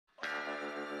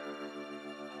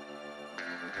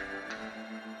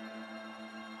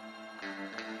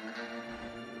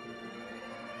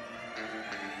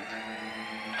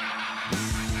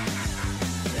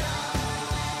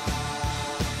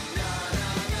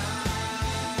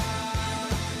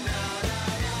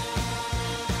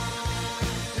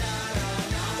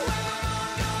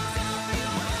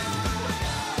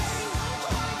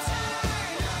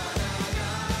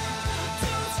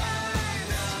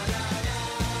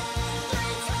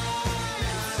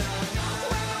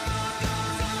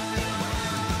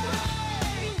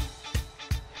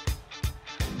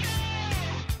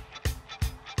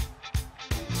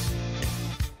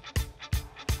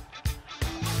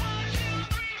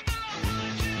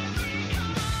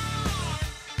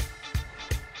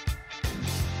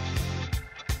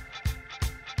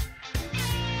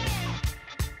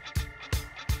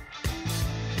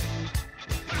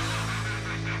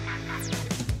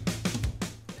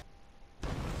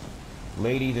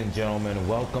Ladies and gentlemen,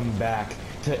 welcome back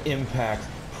to Impact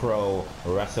Pro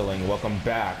Wrestling. Welcome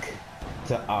back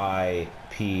to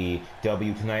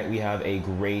IPW. Tonight we have a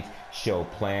great show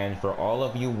planned for all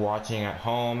of you watching at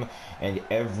home and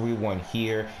everyone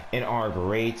here in our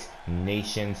great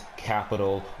nation's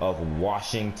capital of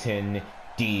Washington,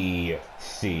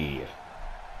 D.C.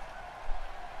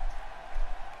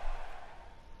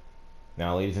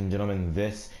 Now, ladies and gentlemen,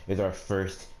 this is our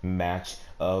first match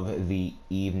of the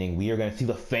evening. We are going to see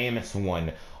the famous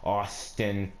one,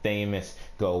 Austin Famous,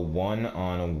 go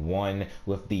one-on-one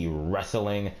with the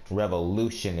wrestling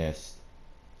revolutionist,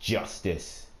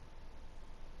 Justice.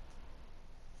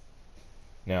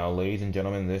 Now, ladies and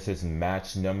gentlemen, this is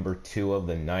match number 2 of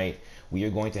the night. We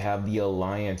are going to have the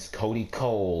Alliance, Cody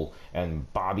Cole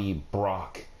and Bobby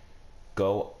Brock,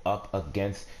 go up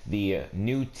against the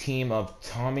new team of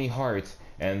Tommy Hart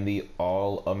and the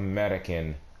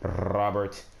All-American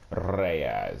Robert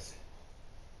Reyes.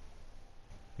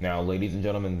 Now, ladies and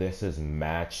gentlemen, this is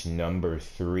match number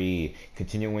 3.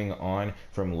 Continuing on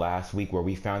from last week where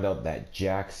we found out that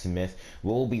Jack Smith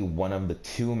will be one of the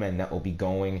 2 men that will be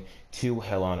going to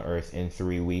Hell on Earth in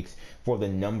 3 weeks for the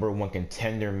 #1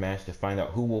 contender match to find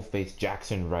out who will face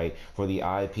Jackson Wright for the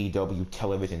IPW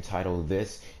television title.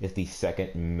 This is the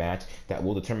second match that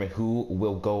will determine who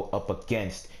will go up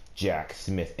against Jack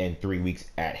Smith in 3 weeks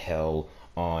at Hell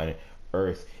on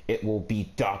Earth. It will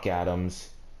be Doc Adams,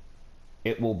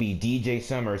 it will be DJ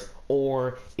Summers,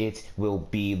 or it will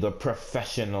be the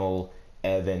professional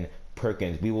Evan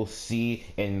Perkins. We will see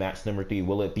in match number 3,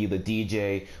 will it be the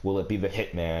DJ, will it be the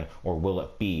Hitman, or will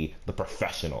it be the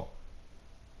professional?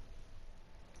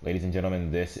 Ladies and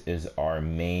gentlemen, this is our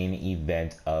main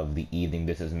event of the evening.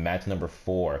 This is match number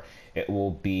 4. It will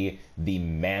be the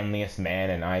manliest man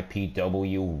in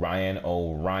IPW, Ryan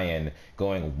O'Ryan,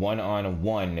 going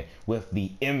one-on-one with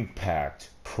the Impact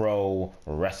Pro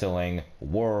Wrestling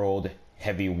World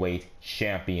Heavyweight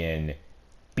Champion,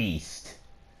 Beast.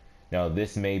 Now,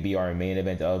 this may be our main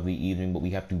event of the evening, but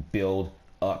we have to build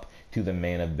up to the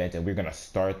main event, and we're going to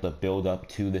start the build up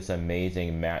to this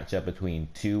amazing matchup between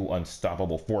 2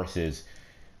 unstoppable forces,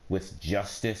 with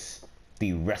Justice,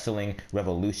 the wrestling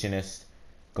revolutionist,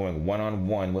 going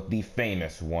one-on-one with the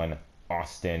famous one,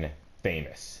 Austin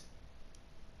Famous.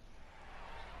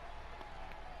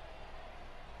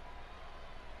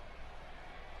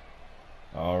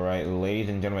 Alright, ladies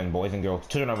and gentlemen, boys and girls,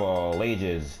 children of all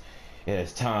ages, it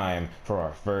is time for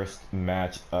our first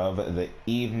match of the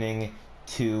evening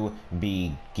to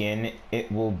begin.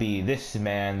 It will be this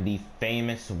man, the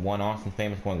famous one, Austin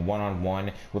Famous, going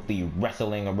one-on-one with the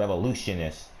wrestling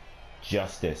revolutionist,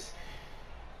 Justice.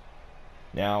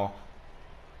 Now,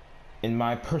 in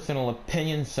my personal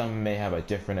opinion, some may have a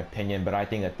different opinion, but I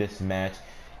think that this match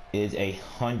is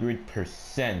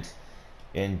 100%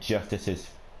 in Justice's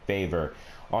favor.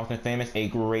 Austin Famous, a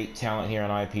great talent here on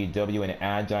IPW, an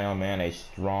agile man, a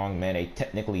strong man, a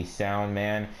technically sound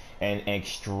man, and an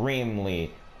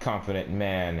extremely confident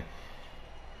man.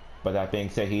 But that being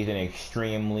said, he's an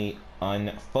extremely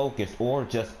unfocused or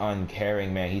just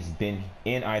uncaring man. He's been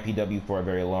in IPW for a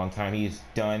very long time. He's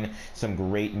done some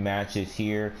great matches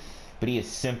here, but he is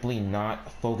simply not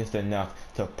focused enough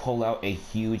to pull out a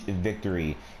huge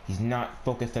victory. He's not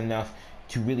focused enough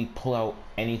to really pull out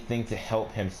anything to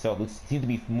help himself. He seems to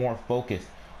be more focused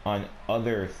on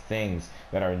other things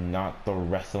that are not the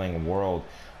wrestling world.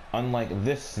 Unlike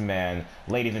this man,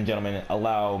 ladies and gentlemen,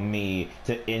 allow me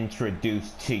to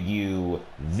introduce to you,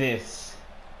 this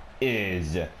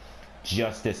is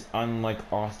Justice.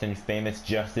 Unlike Austin Famous,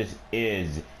 Justice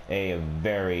is a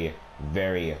very,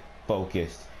 very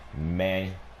focused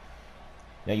man.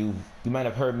 Now, you might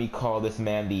have heard me call this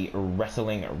man the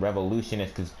wrestling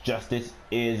revolutionist, because Justice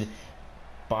is,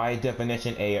 by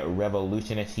definition, a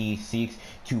revolutionist. He seeks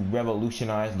to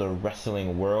revolutionize the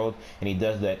wrestling world, and he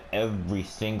does that every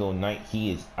single night.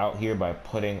 He is out here by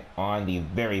putting on the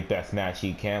very best match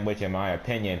he can, which in my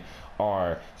opinion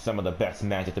are some of the best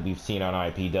matches that we've seen on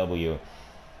IPW.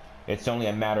 It's only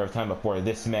a matter of time before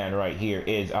this man right here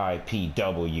is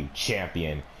IPW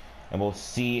champion, and we'll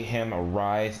see him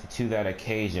rise to that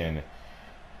occasion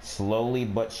slowly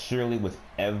but surely with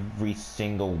every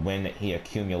single win that he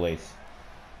accumulates.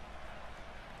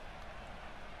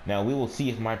 Now, we will see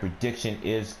if my prediction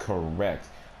is correct.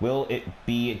 Will it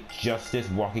be Justice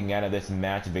walking out of this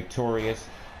match victorious,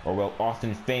 or will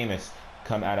Austin Famous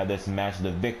come out of this match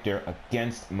the victor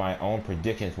against my own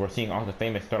predictions? We're seeing Austin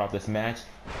Famous start off this match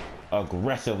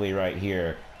aggressively right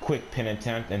here. Quick pin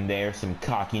attempt, and there's some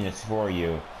cockiness for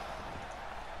you.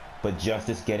 But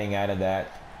Justice getting out of that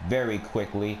very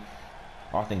quickly.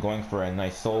 Austin going for a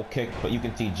nice soul kick, but you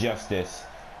can see Justice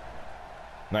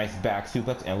Nice back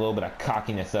suplex and a little bit of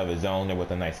cockiness of his own there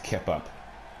with a nice kip up.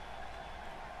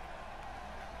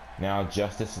 Now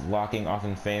Justice locking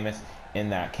Austin Famous in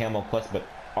that camel clutch, but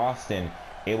Austin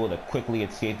able to quickly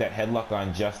escape that headlock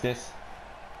on Justice.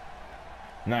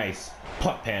 Nice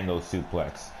pup handle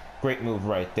suplex. Great move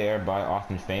right there by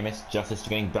Austin Famous. Justice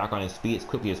getting back on his feet as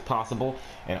quickly as possible,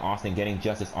 and Austin getting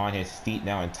Justice on his feet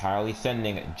now entirely,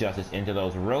 sending Justice into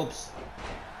those ropes.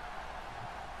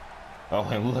 Oh,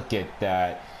 and look at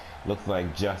that. Looks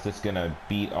like Justice gonna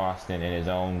beat Austin in his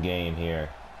own game here.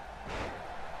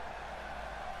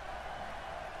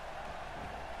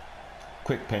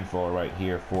 Quick pinfall right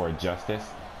here for Justice,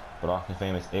 but Austin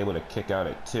Famous able to kick out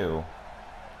at 2.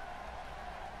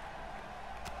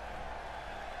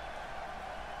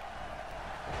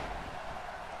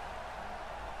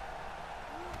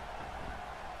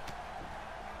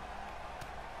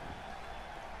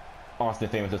 Austin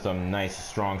Famous with some nice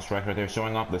strong strike right there,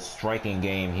 showing off the striking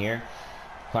game here.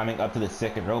 Climbing up to the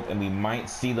second rope, and we might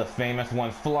see the famous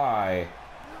one fly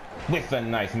with a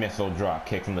nice missile drop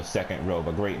kick from the second rope.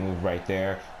 A great move right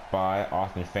there by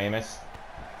Austin Famous,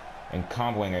 and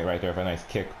comboing it right there for a nice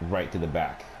kick right to the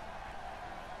back.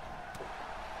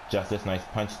 Justice, nice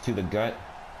punch to the gut,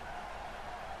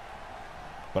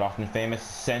 but Austin Famous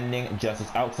sending Justice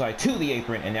outside to the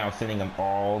apron, and now sending him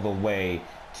all the way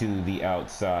to the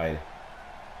outside.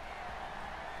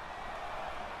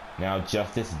 Now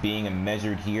Justice being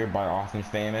measured here by Austin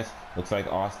Famous. Looks like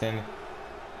Austin,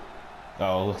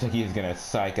 oh, looks like he's gonna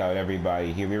psych out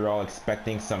everybody here. We were all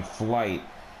expecting some flight,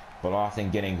 but Austin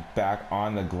getting back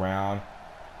on the ground.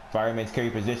 Fireman's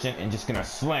carry position and just gonna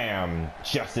slam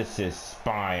Justice's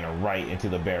spine right into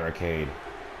the barricade.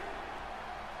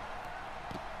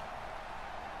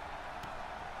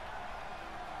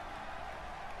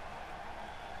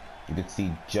 You can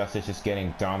see Justice just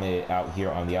getting dominated out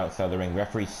here on the outside of the ring.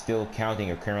 Referee still counting.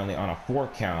 You're currently on a 4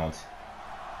 count.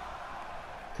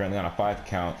 Currently on a 5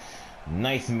 count.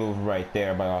 Nice move right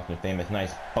there by Austin Famous.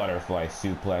 Nice butterfly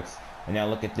suplex. And now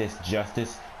look at this.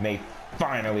 Justice may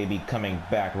finally be coming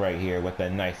back right here with a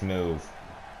nice move.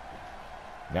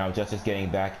 Now Justice getting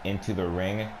back into the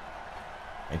ring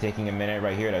and taking a minute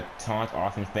right here to taunt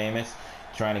Austin Famous,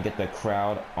 trying to get the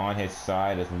crowd on his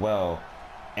side as well.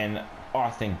 And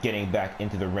Austin getting back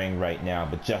into the ring right now,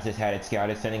 but Justice had it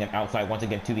scouted, sending him outside once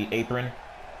again to the apron,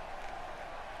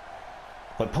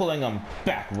 but pulling him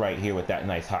back right here with that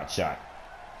nice hot shot.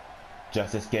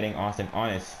 Justice getting Austin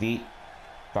on his feet.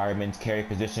 Fireman's carry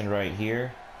position right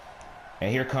here, and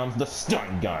here comes the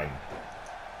stun gun.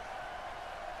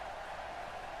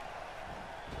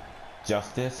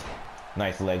 Justice,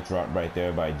 nice leg drop right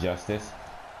there by Justice.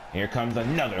 Here comes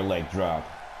another leg drop.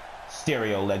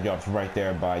 Stereo leg drops right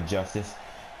there by Justice.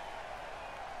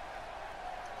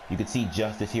 You can see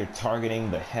Justice here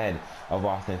targeting the head of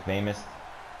Austin Famous.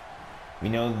 We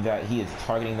know that he is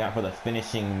targeting that for the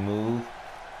finishing move,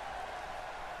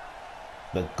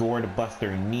 the Gourd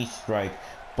Buster knee strike,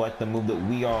 but the move that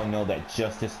we all know that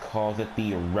Justice calls it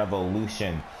the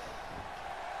Revolution.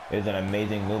 It is an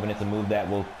amazing move, and it's a move that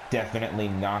will definitely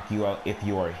knock you out if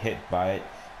you are hit by it.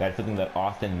 That's something that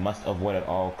Austin must avoid at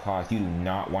all costs. You do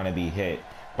not want to be hit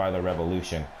by the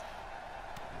Revolution.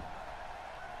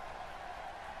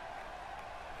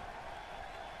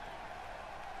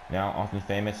 Now Austin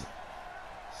Famous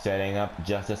setting up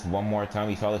Justice one more time.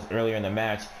 We saw this earlier in the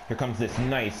match. Here comes this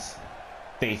nice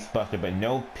face buster, but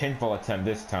no pinfall attempt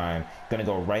this time. Gonna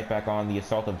go right back on the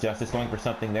assault of Justice, going for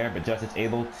something there, but Justice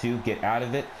able to get out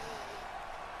of it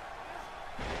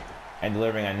and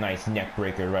delivering a nice neck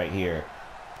breaker right here.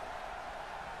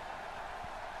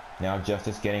 Now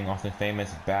Justice getting Austin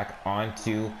Famous back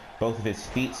onto both of his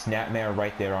feet. Snapmare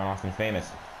right there on Austin Famous.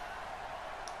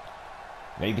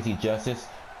 Now you can see Justice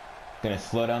gonna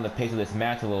slow down the pace of this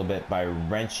match a little bit by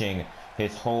wrenching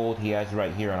his hold he has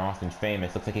right here on Austin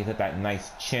Famous. Looks like he's got that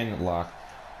nice chin lock.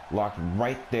 Locked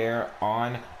right there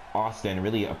on Austin.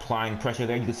 Really applying pressure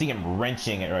there. You can see him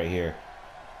wrenching it right here.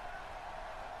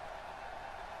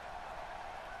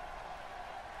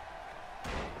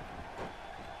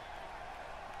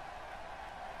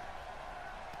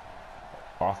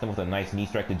 Austin with a nice knee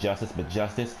strike to Justice, but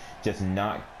Justice just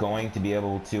not going to be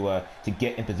able to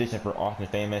get in position for Austin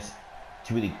Famous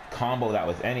to really combo that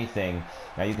with anything.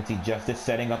 Now you can see Justice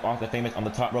setting up Austin Famous on the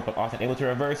top rope, but Austin able to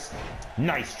reverse.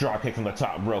 Nice drop kick from the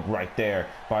top rope right there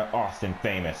by Austin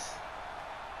Famous.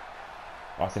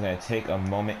 Austin gonna take a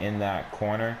moment in that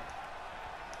corner.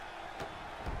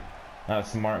 Not a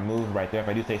smart move right there, if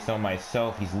I do say so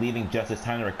myself. He's leaving Justice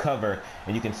time to recover,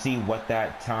 and you can see what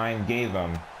that time gave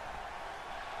him.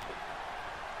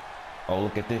 Oh,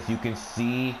 look at this. You can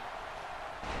see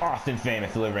Austin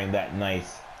Famous delivering that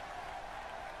nice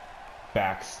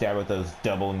backstab with those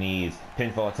double knees.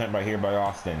 Pinfall attempt right here by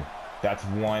Austin. That's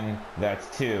one,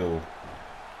 that's two.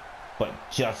 But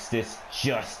Justice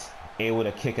just able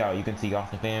to kick out. You can see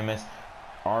Austin Famous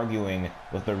arguing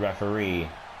with the referee.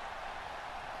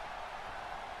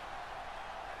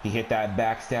 He hit that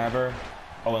backstabber.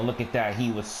 Oh, and look at that.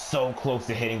 He was so close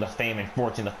to hitting the Fame and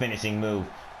Fortune, the finishing move,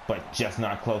 but just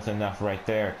not close enough right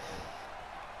there.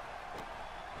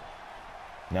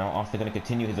 Now Austin going to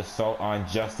continue his assault on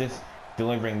Justice,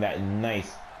 delivering that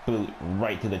nice boot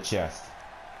right to the chest.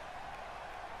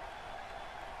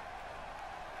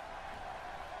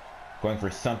 Going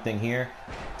for something here.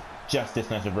 Justice,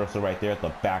 nice reversal right there at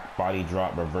the back body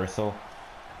drop reversal.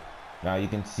 Now you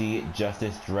can see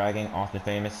Justice dragging Austin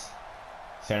Famous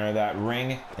center of that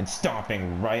ring and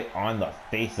stomping right on the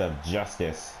face of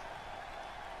Justice.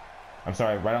 I'm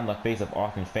sorry, right on the face of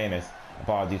Austin Famous.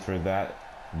 Apologies for that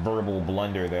verbal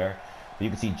blunder there. But you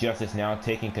can see Justice now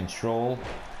taking control,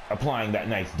 applying that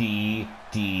nice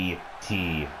DDT.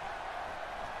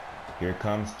 Here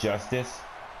comes Justice.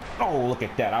 Oh, look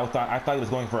at that. I thought he was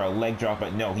going for a leg drop,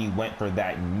 but no, he went for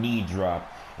that knee drop.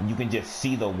 And you can just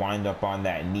see the wind up on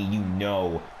that knee. You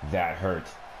know that hurt.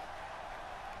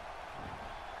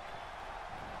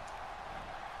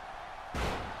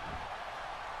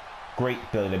 Great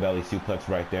belly-to-belly suplex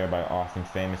right there by Austin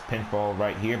Famous. Pinfall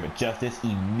right here, but Justice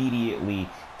immediately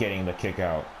getting the kick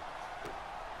out.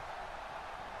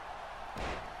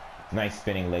 Nice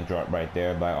spinning leg drop right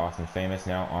there by Austin Famous.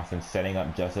 Now Austin setting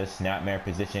up Justice. Snapmare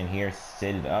position here,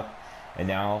 sit up. And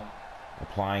now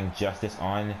applying Justice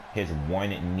on his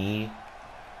one knee.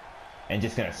 And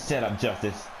just going to set up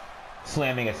Justice.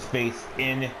 Slamming his face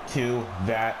into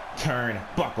that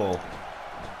turnbuckle.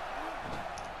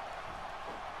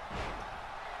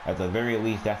 At the very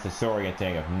least, that's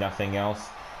disorienting, if nothing else.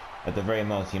 At the very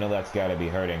most, you know that's got to be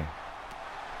hurting.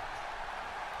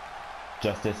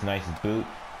 Justice, nice boot.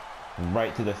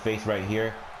 Right to the face right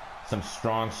here. Some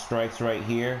strong strikes right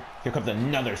here. Here comes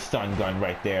another stun gun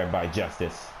right there by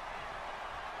Justice.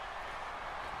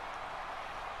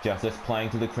 Justice playing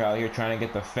to the crowd here, trying to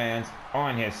get the fans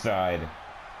on his side.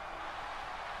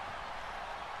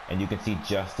 And you can see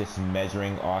Justice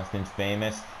measuring Austin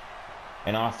Famous.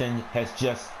 And Austin has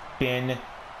just been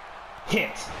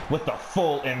hit with the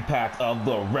full impact of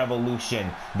the Revolution.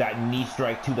 That knee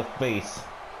strike to the face.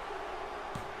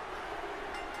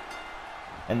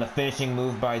 And the finishing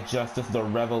move by Justice, the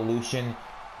Revolution,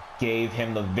 gave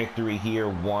him the victory here.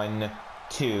 1,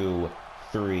 2,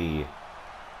 3.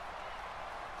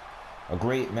 A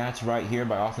great match right here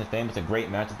by Austin Famous. A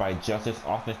great match by Justice.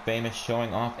 Austin Famous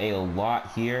showing off a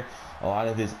lot here. A lot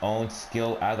of his own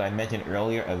skill. As I mentioned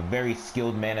earlier, a very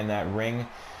skilled man in that ring.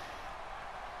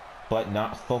 But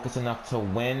not focused enough to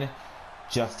win.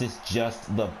 Justice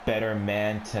just the better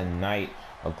man tonight.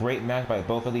 A great match by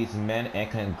both of these men.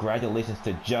 And congratulations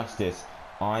to Justice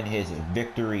on his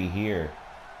victory here.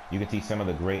 You can see some of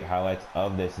the great highlights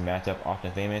of this matchup.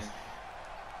 Austin Famous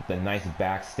with a nice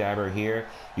backstabber here.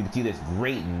 You can see this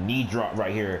great knee drop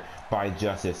right here by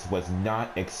Justice. Was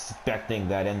not expecting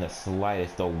that in the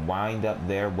slightest. The wind up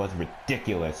there was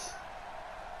ridiculous.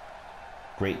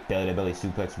 Great belly-to-belly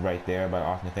suplex right there by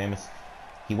Austin Famous.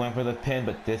 He went for the pin,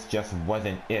 but this just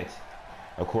wasn't it.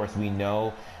 Of course, we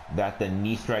know that the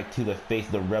knee strike to the face,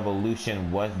 the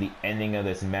Revolution, was the ending of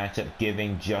this matchup,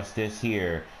 giving Justice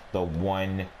here the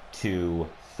 1, 2,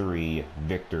 3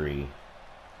 victory.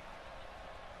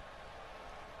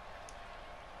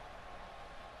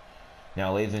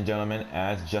 Now, ladies and gentlemen,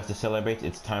 as Justice celebrates,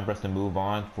 it's time for us to move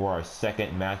on for our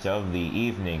second match of the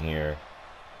evening here.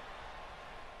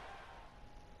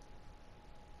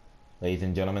 Ladies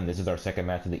and gentlemen, this is our second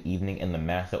match of the evening, and the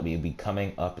match that will be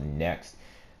coming up next.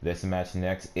 This match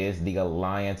next is the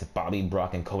Alliance, Bobby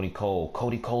Brock and Cody Cole.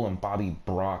 Cody Cole and Bobby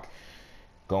Brock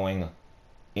going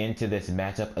into this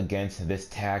matchup against this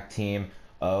tag team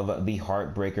of the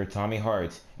Heartbreaker Tommy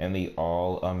Hart and the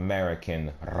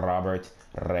All-American Robert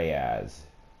Reyes.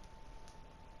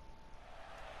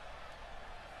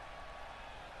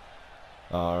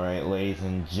 Alright, ladies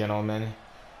and gentlemen,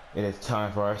 it is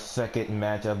time for our second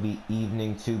match of the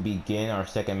evening to begin. Our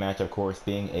second match, of course,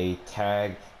 being a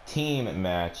tag team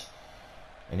match.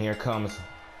 And here comes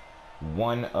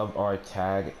one of our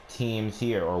tag teams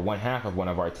here, or one half of one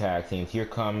of our tag teams. Here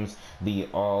comes the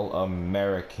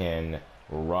All-American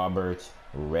Robert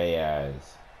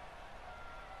Reyes.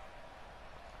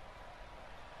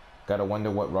 Gotta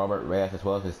wonder what Robert Reyes, as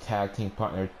well as his tag team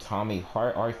partner Tommy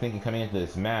Hart, are thinking coming into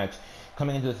this match.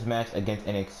 Coming into this match against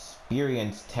an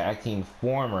experienced tag team,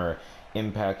 former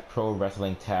Impact Pro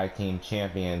Wrestling Tag Team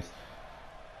Champions,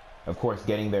 of course,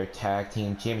 getting their tag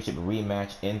team championship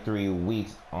rematch in 3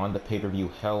 weeks on the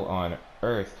pay-per-view Hell on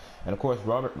Earth. And of course,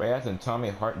 Robert Reyes and Tommy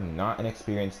Hart, not an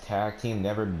experienced tag team,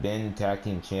 never been tag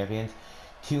team champions.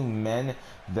 Two men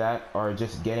that are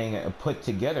just getting put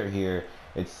together here.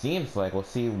 It seems like we'll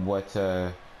see what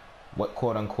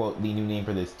quote-unquote the new name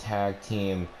for this tag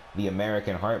team, the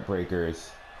American Heartbreakers,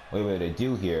 what we're going to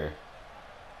do here.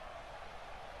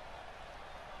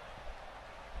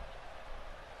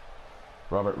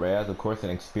 Robert Reyes, of course, an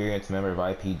experienced member of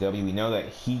IPW. We know that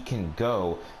he can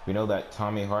go. We know that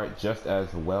Tommy Hart just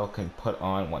as well can put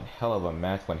on one hell of a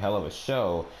match, one hell of a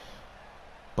show.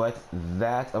 But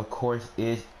that, of course,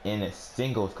 is in a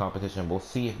singles competition. We'll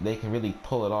see if they can really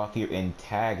pull it off here in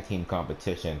tag team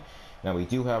competition. Now, we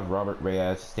do have Robert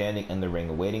Reyes standing in the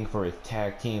ring waiting for his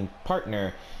tag team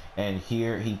partner. And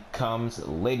here he comes,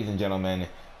 ladies and gentlemen.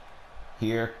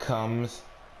 Here comes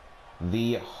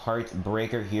the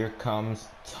Heartbreaker. Here comes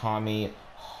Tommy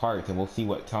Hart, and we'll see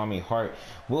what Tommy Hart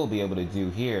will be able to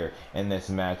do here in this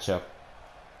matchup.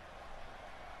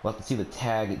 We'll have to see the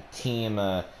tag team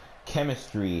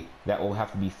chemistry that will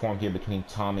have to be formed here between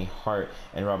Tommy Hart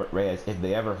and Robert Reyes if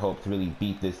they ever hope to really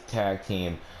beat this tag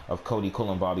team of Cody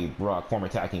Cole and Bobby Brock, former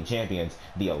tag team champions,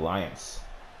 the Alliance.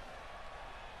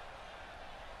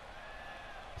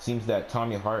 It seems that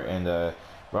Tommy Hart and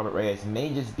Robert Reyes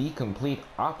may just be complete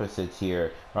opposites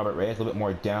here. Robert Reyes a little bit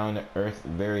more down-to-earth,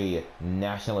 very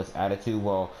nationalist attitude,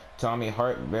 while Tommy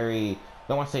Hart very, I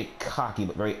don't want to say cocky,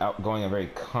 but very outgoing and very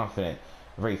confident,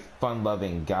 a very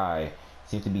fun-loving guy.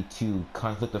 Seems to be two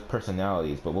conflict of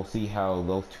personalities, but we'll see how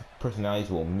those two personalities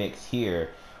will mix here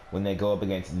when they go up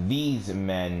against these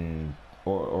men,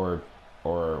 or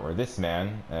this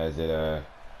man, as it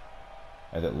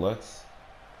looks.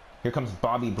 Here comes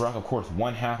Bobby Brock, of course,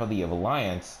 one half of the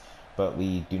Alliance, but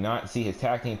we do not see his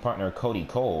tag team partner, Cody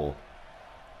Cole.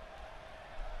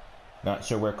 Not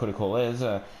sure where Cody Cole is.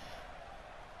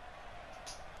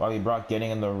 Bobby Brock getting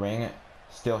in the ring,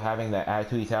 still having that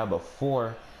attitude he's had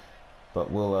before, but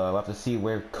we'll have to see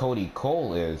where Cody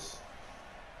Cole is.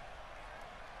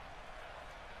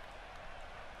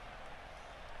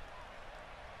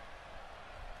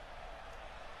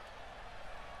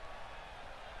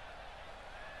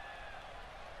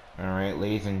 Alright,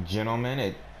 ladies and gentlemen,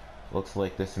 it looks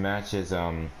like this match is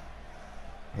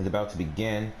about to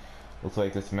begin. Looks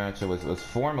like this match was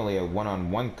formerly a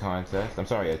one-on-one contest. I'm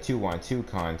sorry, a two-on-two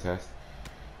contest.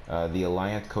 The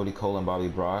Alliance, Cody Cole and Bobby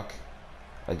Brock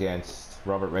against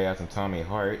Robert Reyes and Tommy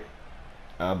Hart.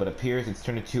 But appears it's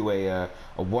turned into a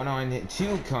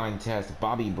one-on-two contest.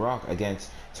 Bobby Brock against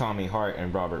Tommy Hart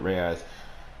and Robert Reyes.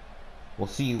 We'll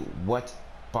see what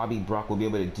Bobby Brock will be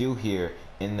able to do here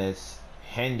in this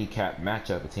handicap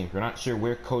matchup. It seems we're not sure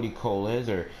where Cody Cole is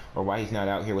or why he's not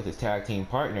out here with his tag team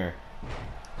partner.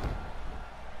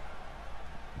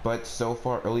 But so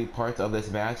far, early parts of this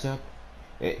matchup,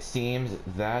 it seems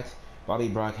that Bobby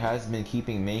Brock has been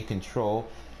keeping main control.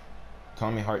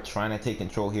 Tommy Hart trying to take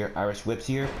control here. Irish whips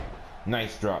here.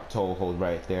 Nice drop toe hold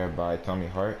right there by Tommy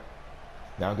Hart.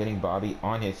 Now getting Bobby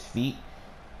on his feet.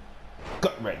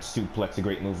 Gut wrench suplex, a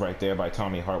great move right there by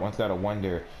Tommy Hart. One's got to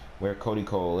wonder where Cody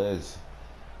Cole is.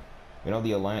 You know,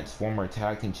 the Alliance former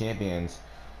tag team champions.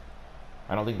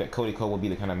 I don't think that Cody Cole will be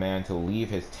the kind of man to leave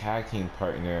his tag team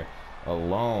partner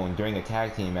alone during a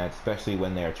tag team match, especially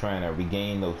when they're trying to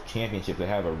regain those championships. They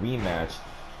have a rematch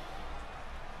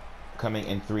coming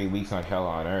in 3 weeks on Hell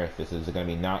on Earth. This is going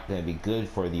to be not going to be good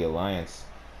for the Alliance.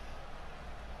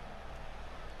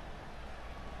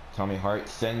 Tommy Hart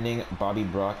sending Bobby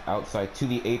Brock outside to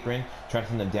the apron, trying to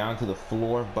send him down to the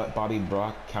floor, but Bobby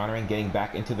Brock countering, getting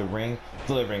back into the ring,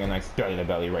 delivering a nice belly to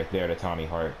belly right there to Tommy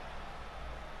Hart.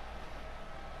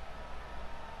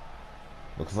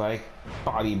 Looks like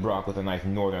Bobby Brock with a nice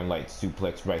Northern Lights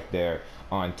suplex right there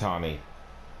on Tommy.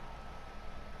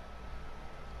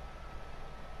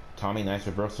 Tommy, nice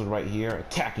reversal right here,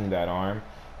 attacking that arm.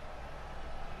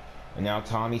 And now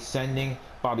Tommy sending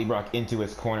Bobby Brock into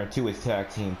his corner to his tag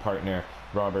team partner,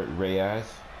 Robert Reyes.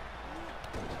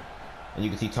 And you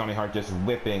can see Tommy Hart just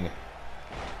whipping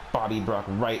Bobby Brock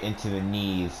right into the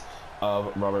knees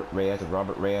of Robert Reyes.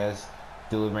 Robert Reyes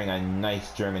delivering a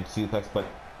nice German suplex, but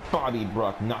Bobby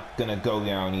Brock not gonna go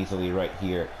down easily right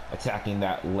here. Attacking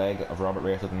that leg of Robert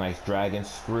Reyes with a nice dragon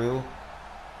screw.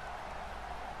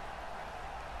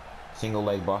 Single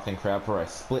leg Boston Crab for a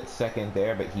split second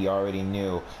there, but he already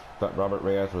knew that Robert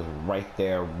Reyes was right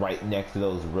there, right next to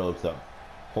those ropes. The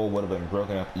hole would have been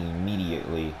broken up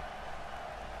immediately.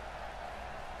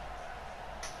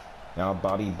 Now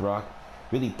Bobby Brock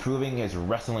really proving his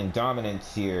wrestling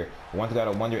dominance here. One's got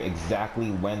to wonder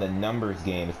exactly when the numbers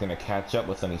game is going to catch up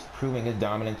with him. He's proving his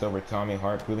dominance over Tommy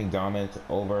Hart, proving dominance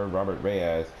over Robert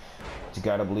Reyes. You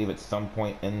got to believe at some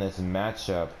point in this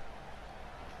matchup,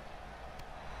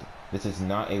 this is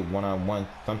not a one-on-one.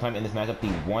 Sometime in this matchup, the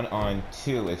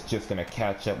one-on-two is just going to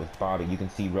catch up with Bobby. You can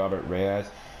see Robert Reyes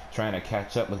trying to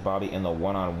catch up with Bobby in the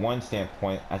one-on-one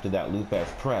standpoint after that Lopez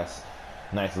press.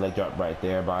 Nice leg drop right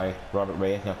there by Robert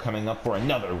Reyes. Now coming up for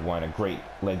another one. A great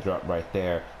leg drop right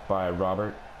there by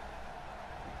Robert.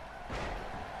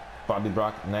 Bobby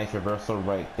Brock, nice reversal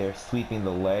right there, sweeping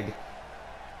the leg.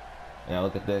 Now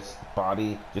look at this.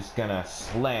 Bobby just gonna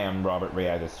slam Robert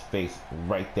Reyes' face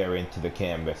right there into the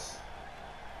canvas.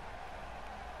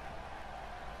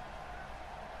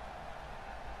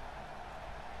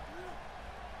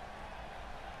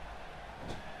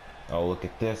 Oh, look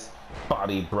at this.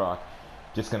 Bobby Brock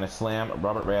just gonna slam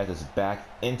Robert Reyes' back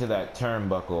into that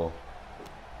turnbuckle.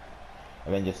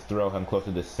 And then just throw him close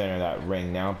to the center of that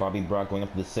ring. Now Bobby Brock going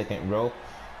up to the second rope.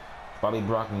 Bobby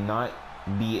Brock not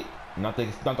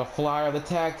the flyer of the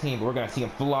tag team, but we're gonna see him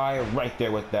fly right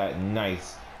there with that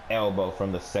nice elbow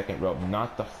from the second rope.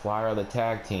 Not the flyer of the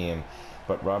tag team,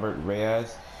 but Robert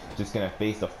Reyes just gonna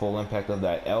face the full impact of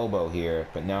that elbow here.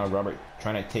 But now Robert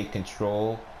trying to take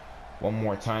control one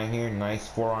more time here. Nice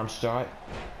forearm shot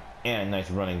and a nice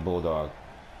running bulldog.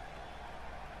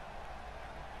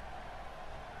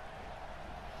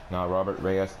 Now Robert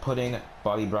Reyes putting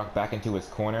Bobby Brock back into his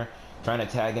corner, trying to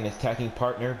tag in his tag team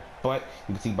partner, but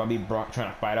you can see Bobby Brock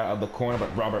trying to fight out of the corner,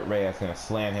 but Robert Reyes gonna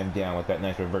slam him down with that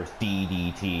nice reverse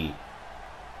DDT.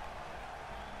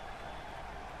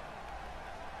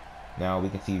 Now we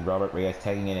can see Robert Reyes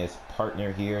tagging in his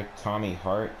partner here, Tommy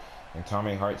Hart, and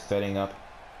Tommy Hart setting up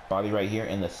Bobby right here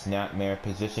in the snapmare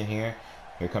position here.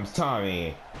 Here comes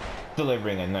Tommy,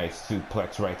 delivering a nice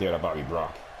suplex right there to Bobby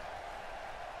Brock.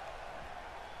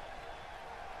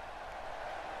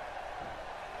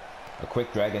 A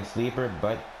quick dragon sleeper,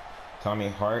 but Tommy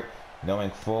Hart, knowing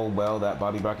full well that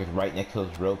Bobby Brock is right next to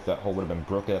his ropes, that hole would have been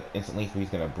broken up instantly, so he's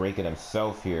going to break it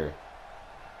himself here.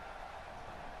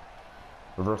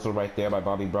 Reversal right there by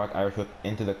Bobby Brock, Irish whip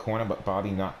into the corner, but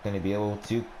Bobby not going to be able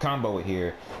to combo it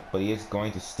here. But he is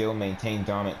going to still maintain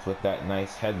dominance with that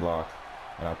nice headlock.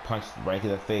 And a punch right to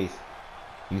the face.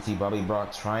 You can see Bobby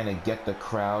Brock trying to get the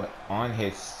crowd on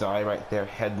his side right there,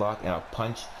 headlock and a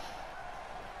punch.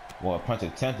 Well, a punch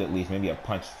attempt at least, maybe a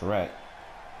punch threat.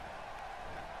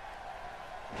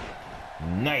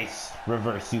 Nice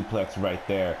reverse suplex right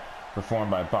there, performed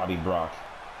by Bobby Brock.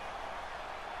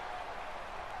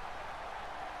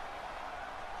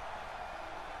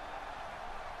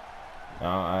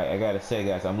 I gotta say,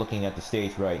 guys, I'm looking at the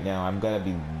stage right now. I'm gonna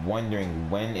be wondering,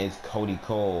 when is Cody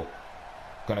Cole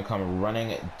gonna come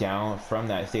running down from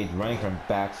that stage, running from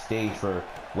backstage for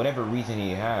whatever reason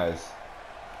he has,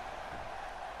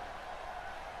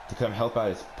 to come help out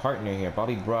his partner here.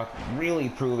 Bobby Brock really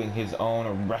proving his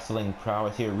own wrestling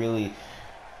prowess here, really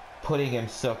putting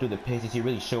himself through the paces here,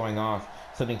 really showing off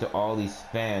something to all these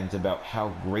fans about how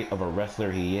great of a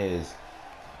wrestler he is.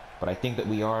 But I think that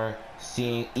we are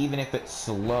seeing, even if it's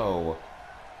slow,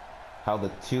 how the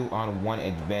 2-on-1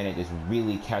 advantage is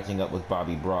really catching up with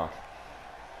Bobby Brock.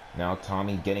 Now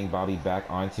Tommy getting Bobby back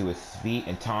onto his feet,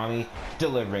 and Tommy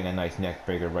delivering a nice neck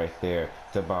breaker right there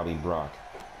to Bobby Brock.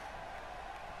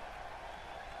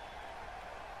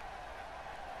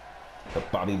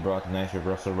 But Bobby Brock, nice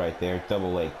reversal right there,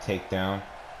 double leg takedown.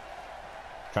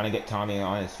 Trying to get Tommy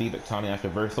on his feet, but Tommy, nice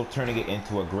reversal, turning it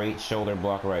into a great shoulder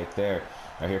block right there.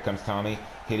 Now here comes Tommy,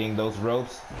 hitting those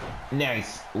ropes.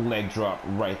 Nice leg drop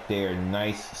right there.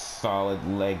 Nice solid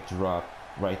leg drop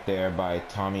right there by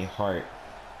Tommy Hart.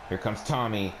 Here comes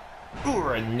Tommy.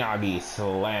 Uranagi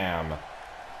slam.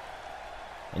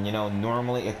 And you know,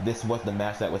 normally if this was the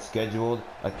match that was scheduled,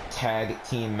 a tag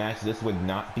team match, this would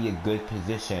not be a good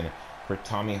position for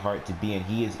Tommy Hart to be in.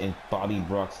 He is in Bobby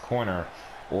Brock's corner,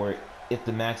 or if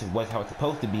the match was how it's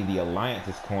supposed to be, the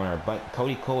Alliance's corner. But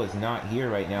Cody Cole is not here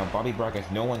right now. Bobby Brock has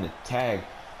no one to tag.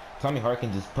 Tommy Hart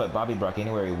can just put Bobby Brock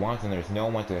anywhere he wants, and there's no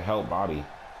one to help Bobby.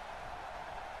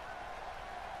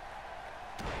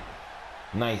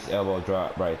 Nice elbow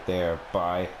drop right there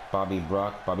by Bobby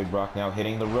Brock. Bobby Brock now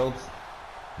hitting the ropes.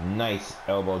 Nice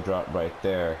elbow drop right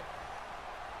there.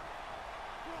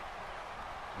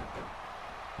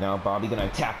 Now Bobby gonna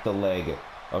tap the leg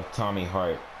of Tommy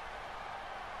Hart,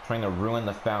 trying to ruin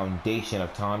the foundation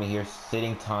of Tommy here,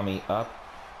 sitting Tommy up.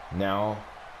 Now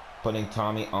putting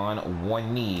Tommy on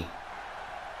one knee.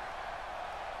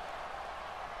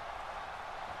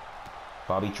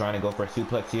 Bobby trying to go for a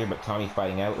suplex here, but Tommy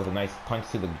fighting out with a nice punch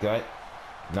to the gut.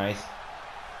 Nice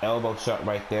elbow shot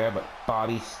right there, but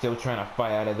Bobby still trying to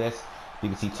fight out of this. You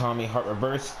can see Tommy Hart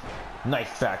reverse.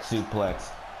 Nice back suplex.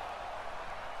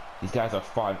 These guys are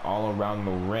fought all around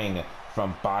the ring,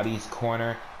 from Bobby's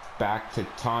corner back to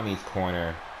Tommy's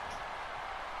corner.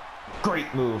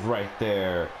 Great move right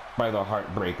there by the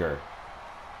Heartbreaker.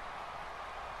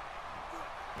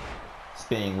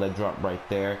 Spinning leg drop right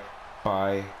there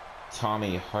by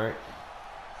Tommy Hart.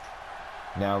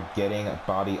 Now getting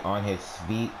Bobby on his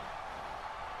feet.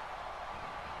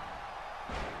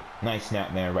 Nice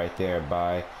snapmare right there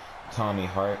by Tommy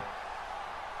Hart.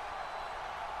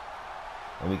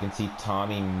 And we can see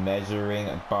Tommy measuring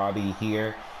Bobby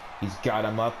here. He's got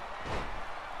him up.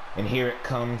 And here it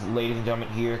comes, ladies and gentlemen.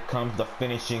 Here comes the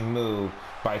finishing move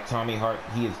by Tommy Hart.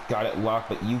 He has got it locked,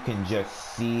 but you can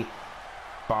just see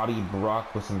Bobby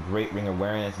Brock with some great ring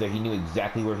awareness there. He knew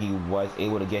exactly where he was,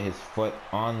 able to get his foot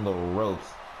on the ropes.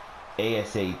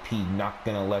 ASAP, not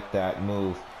gonna let that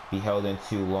move be held in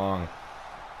too long.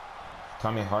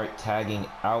 Tommy Hart tagging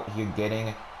out here,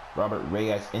 getting Robert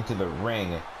Reyes into the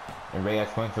ring. And Reyes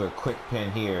going for the quick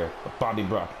pin here. But Bobby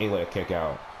Brock able to kick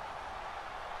out.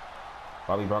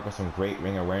 Bobby Brock with some great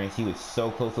ring awareness. He was so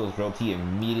close to those ropes, he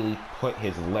immediately put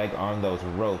his leg on those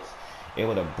ropes,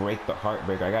 able to break the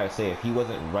Heartbreaker. I gotta say, if he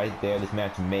wasn't right there, this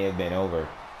match may have been over.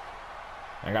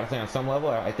 I gotta say, on some level,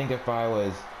 I think if I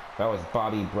was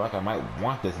Bobby Brock, I might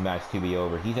want this match to be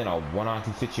over. He's in a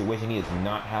one-on-two situation. He does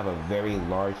not have a very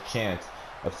large chance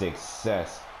of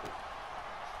success.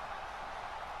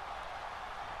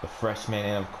 The freshman,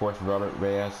 and of course Robert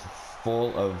Reyes,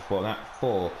 full of, well, not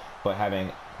full, but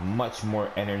having much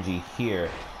more energy here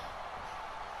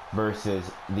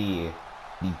versus the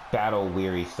battle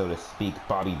weary, so to speak,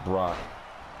 Bobby Brock.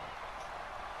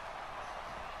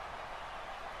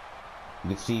 You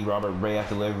can see Robert Reyes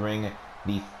delivering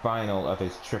the final of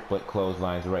his triplet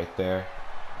clotheslines right there.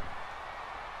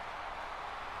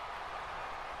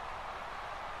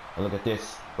 And look at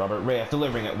this, Robert Reyes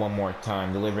delivering it one more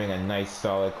time, delivering a nice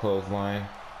solid clothesline.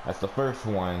 That's the first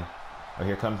one. Oh,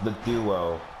 here comes the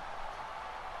duo.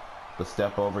 The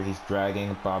step over, he's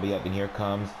dragging Bobby up, and here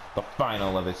comes the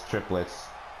final of his triplets.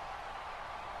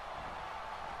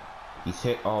 He's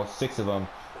hit all 6 of them.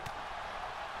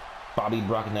 Bobby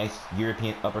Brock, nice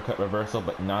European uppercut reversal,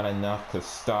 but not enough to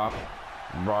stop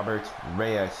Robert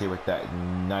Reyes here with that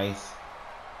nice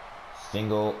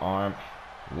single arm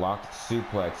locked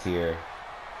suplex here.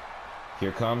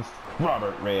 Here comes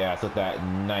Robert Reyes with that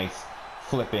nice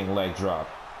flipping leg drop.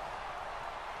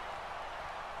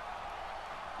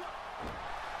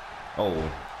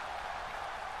 Oh,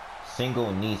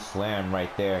 single knee slam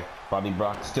right there. Bobby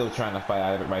Brock still trying to fight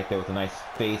out of it right there with a nice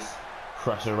face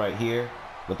crusher right here.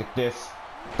 Look at this,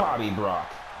 Bobby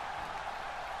Brock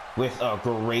with a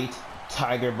great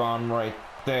tiger bomb right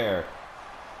there.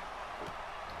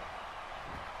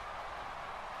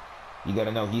 You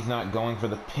gotta know, he's not going for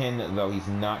the pin though. He's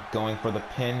not going for the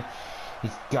pin.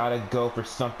 He's gotta go for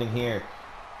something here.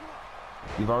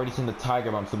 We've already seen the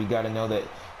tiger bomb, so we gotta know that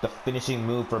the finishing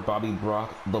move for Bobby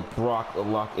Brock, the Brock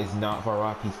lock, is not far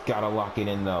off. He's gotta lock it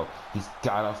in though. He's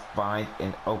gotta find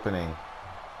an opening.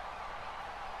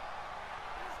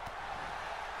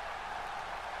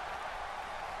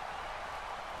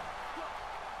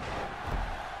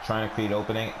 Trying to create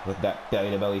opening with that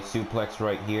belly-to-belly suplex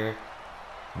right here.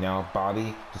 Now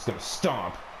Bobby just gonna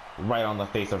stomp right on the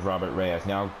face of Robert Reyes.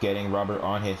 Now getting Robert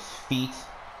on his feet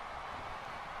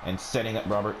and setting up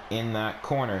Robert in that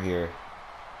corner here.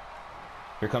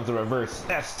 Here comes a reverse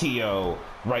STO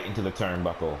right into the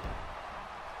turnbuckle.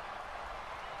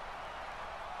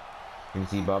 You can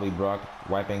see Bobby Brock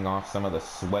wiping off some of the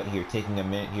sweat here, taking a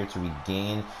minute here to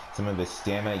regain some of his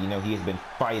stamina. You know, he has been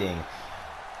fighting.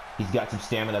 He's got some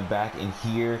stamina back, and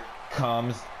here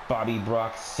comes Bobby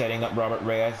Brock setting up Robert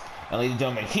Reyes. And ladies and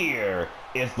gentlemen, here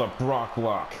is the Brock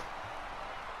lock.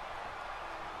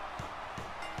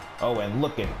 Oh, and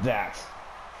look at that.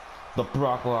 The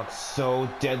Brock lock, so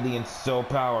deadly and so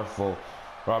powerful.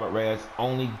 Robert Reyes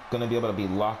only going to be able to be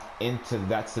locked into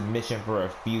that submission for a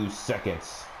few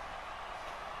seconds.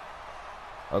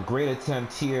 A great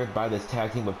attempt here by this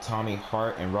tag team of Tommy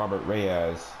Hart and Robert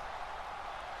Reyes.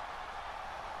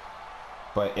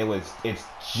 But it's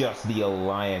just the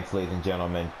alliance, ladies and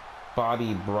gentlemen.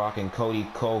 Bobby Brock and Cody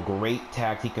Cole, great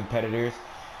tag team competitors.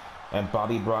 And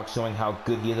Bobby Brock showing how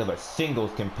good he is of a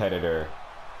singles competitor.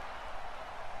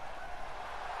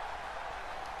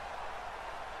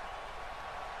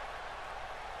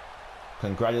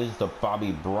 Congratulations to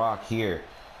Bobby Brock here,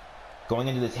 going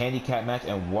into this handicap match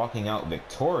and walking out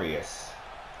victorious.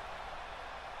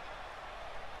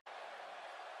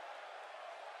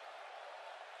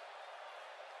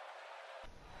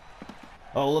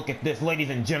 Oh, look at this, ladies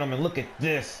and gentlemen, look at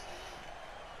this.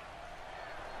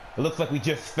 It looks like we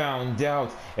just found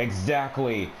out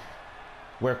exactly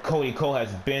where Cody Cole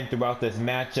has been throughout this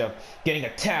matchup, getting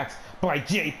attacked by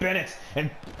Jay Bennett, and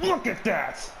look at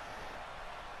that!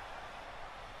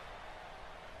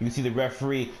 You can see the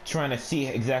referee trying to see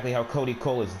exactly how Cody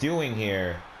Cole is doing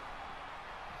here.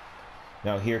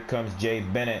 Now here comes Jay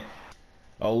Bennett.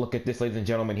 Oh, look at this, ladies and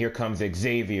gentlemen, here comes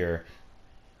Xavier.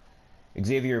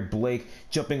 Xavier Blake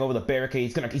jumping over the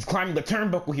barricade. He's climbing the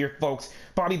turnbuckle here, folks.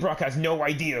 Bobby Brock has no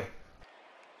idea.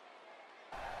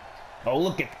 Oh,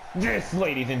 look at this,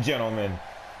 ladies and gentlemen.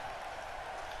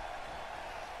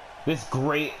 This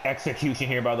great execution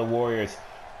here by the Warriors.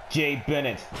 Jay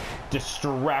Bennett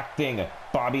distracting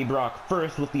Bobby Brock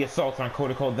first with the assault on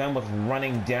Cody Cole, then was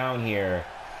running down here,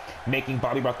 making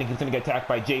Bobby Brock think he's going to get attacked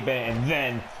by Jay Bennett, and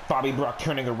then Bobby Brock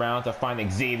turning around to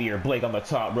find Xavier Blake on the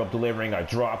top rope delivering a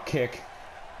drop kick.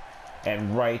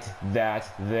 And right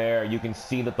there, you can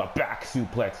see that the back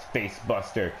suplex face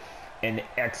buster. An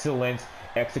excellent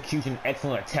execution,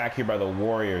 excellent attack here by the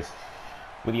Warriors.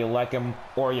 Whether you like them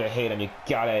or you hate them, you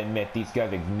gotta admit these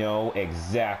guys know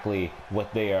exactly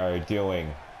what they are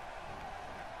doing.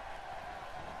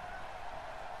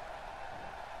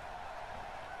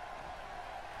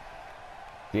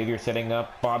 Xavier setting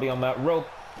up Bobby on that rope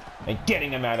and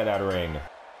getting him out of that ring.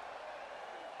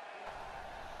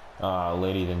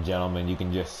 Ladies and gentlemen, you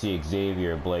can just see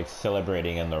Xavier Blake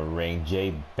celebrating in the ring.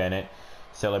 Jay Bennett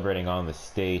celebrating on the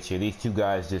stage here. These two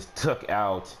guys just took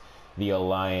out the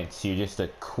Alliance here. Just a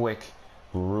quick,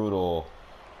 brutal,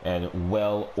 and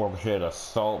well-orchestrated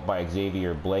assault by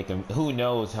Xavier Blake. And who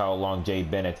knows how long Jay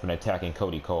Bennett's been attacking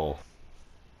Cody Cole.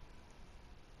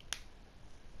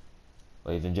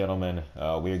 Ladies and gentlemen,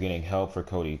 we're getting help for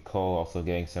Cody Cole, also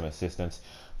getting some assistance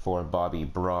for Bobby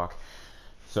Brock.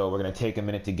 So we're going to take a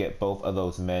minute to get both of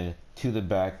those men to the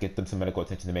back, get them some medical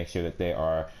attention to make sure that they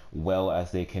are well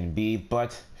as they can be.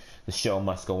 But the show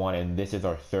must go on, and this is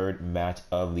our third match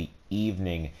of the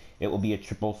evening. It will be a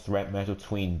triple threat match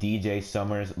between DJ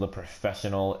Summers, the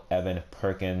professional Evan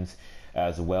Perkins,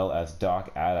 as well as Doc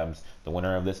Adams. The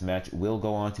winner of this match will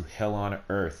go on to Hell on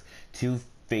Earth to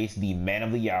face the man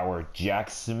of the hour, Jack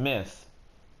Smith.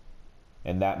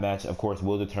 And that match, of course,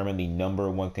 will determine the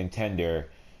 #1 contender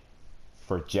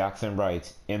for Jackson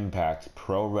Wright's Impact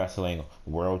Pro Wrestling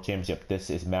World Championship. This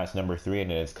is match number 3,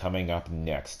 and it is coming up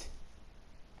next.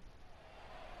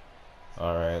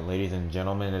 Alright, ladies and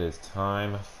gentlemen, it is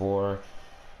time for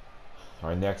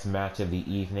our next match of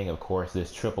the evening. Of course,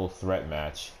 this triple threat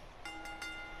match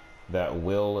that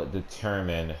will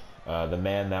determine the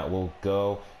man that will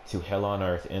go to Hell on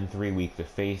Earth in 3 weeks to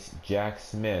face Jack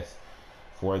Smith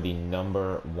for the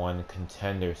 #1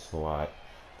 contender slot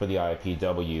for the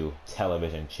IPW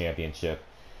Television Championship.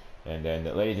 And then,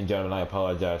 ladies and gentlemen, I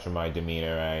apologize for my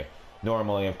demeanor.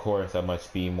 Normally, of course, I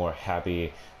must be more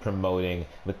happy promoting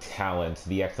the talent,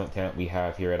 the excellent talent we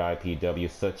have here at IPW,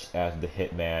 such as the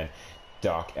Hitman,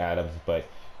 Doc Adams. But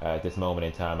at this moment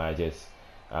in time,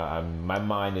 my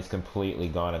mind is completely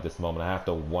gone at this moment. I have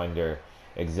to wonder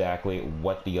exactly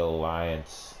what the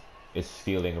Alliance is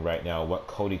feeling right now, what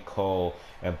Cody Cole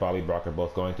and Bobby Brock are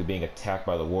both going through, being attacked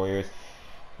by the Warriors.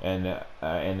 And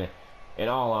in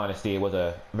all honesty, it was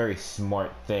a very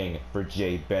smart thing for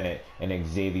Jay Bennett and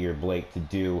Xavier Blake to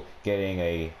do, getting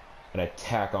an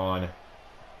attack on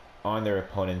their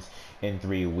opponents in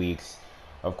 3 weeks.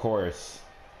 Of course,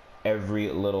 every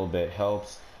little bit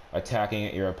helps.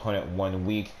 Attacking your opponent 1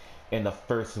 week in the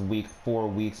first week, 4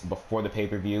 weeks before the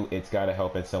pay-per-view, it's got to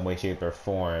help in some way, shape, or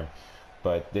form.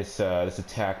 But this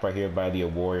attack right here by the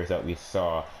Warriors that we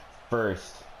saw,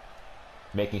 first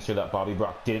making sure that Bobby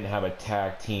Brock didn't have a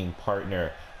tag team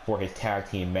partner for his tag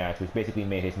team match, which basically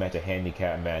made his match a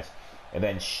handicap match, and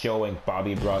then showing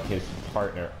Bobby Brock his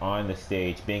partner on the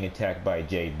stage being attacked by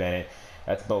Jay Bennett.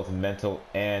 That's both mental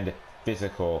and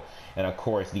physical. And of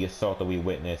course, the assault that we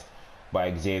witnessed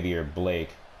by Xavier Blake.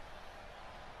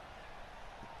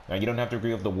 Now, you don't have to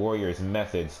agree with the Warriors'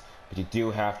 methods, but you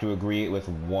do have to agree with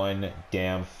one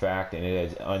damn fact, and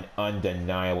it is an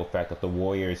undeniable fact that the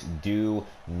Warriors do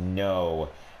know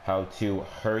how to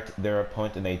hurt their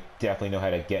opponent, and they definitely know how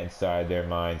to get inside their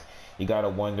minds. You gotta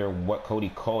wonder what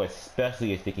Cody Cole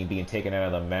especially is thinking, being taken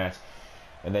out of the match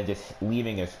and then just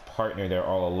leaving his partner there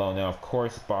all alone. Now, of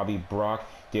course, Bobby Brock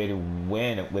did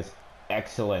win with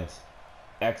excellent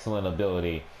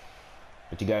ability,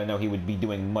 but you gotta know he would be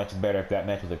doing much better if that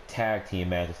match was a tag team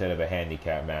match instead of a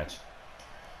handicap match.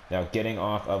 Now, getting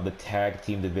off of the tag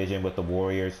team division with the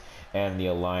Warriors and the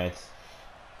Alliance,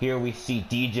 here we see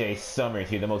DJ Summers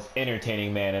here, the most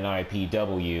entertaining man in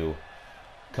IPW,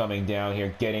 coming down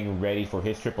here, getting ready for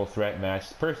his triple threat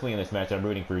match. Personally, in this match, I'm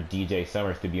rooting for DJ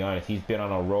Summers, to be honest. He's been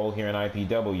on a roll here in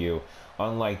IPW.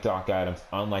 Unlike Doc Adams,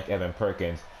 unlike Evan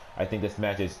Perkins, I think this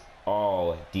match is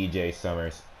all DJ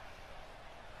Summers.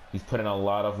 He's put in a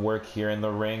lot of work here in the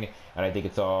ring, and I think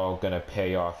it's all going to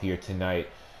pay off here tonight.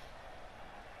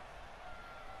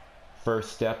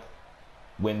 First step,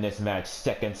 win this match.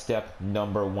 Second step,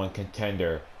 #1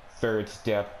 contender. Third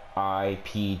step,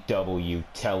 IPW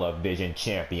television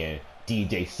champion.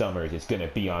 DJ Summers is going to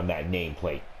be on that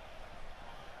nameplate.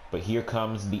 But here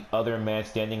comes the other man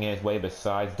standing in his way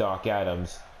besides Doc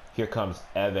Adams. Here comes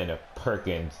Evan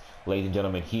Perkins. Ladies and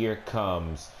gentlemen, here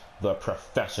comes the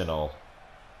professional.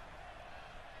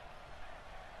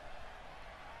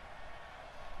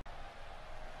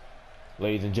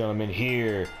 Ladies and gentlemen,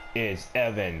 here is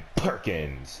Evan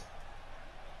Perkins.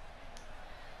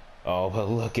 Oh, but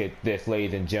look at this,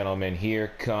 ladies and gentlemen.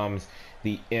 Here comes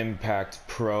the Impact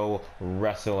Pro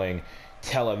Wrestling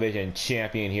television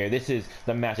champion here. This is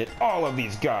the match that all of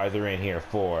these guys are in here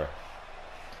for.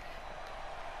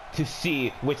 To see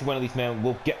which one of these men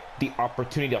will get the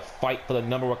opportunity to fight for the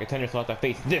 #1 contender slot to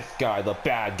face this guy, the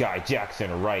bad guy,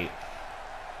 Jackson Wright.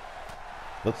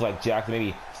 Looks like Jackson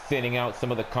maybe thinning out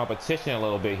some of the competition a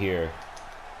little bit here.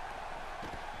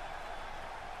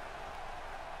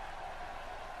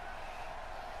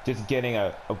 Just getting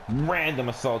a random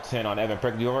assault in on Evan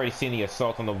Perkins. You've already seen the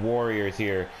assault on the Warriors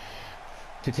here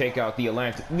to take out the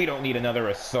Atlantic. We don't need another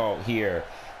assault here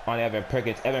on Evan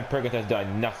Perkins. Evan Perkins has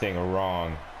done nothing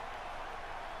wrong.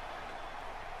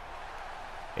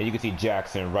 And you can see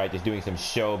Jackson Wright just doing some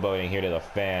showboating here to the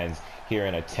fans here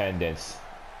in attendance.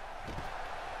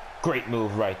 Great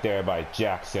move right there by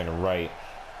Jackson Wright.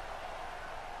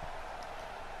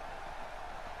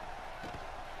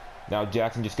 Now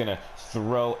Jackson just gonna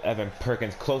throw Evan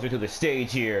Perkins closer to the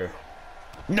stage here.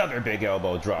 Another big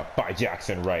elbow drop by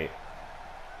Jackson Wright.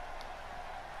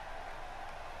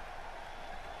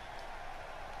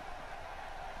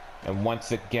 And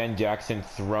once again, Jackson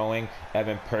throwing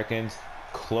Evan Perkins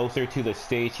closer to the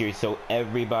stage here so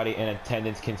everybody in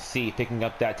attendance can see, picking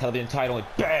up that television title, and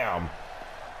bam!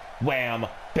 Wham!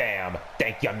 Bam!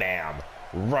 Thank you, ma'am!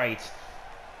 Right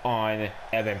on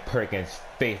Evan Perkins'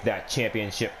 face, that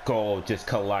championship gold just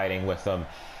colliding with him.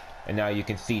 And now you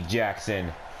can see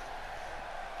Jackson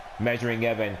measuring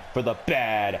Evan for the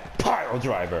bad pile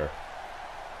driver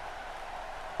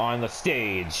on the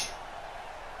stage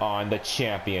on the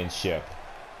championship.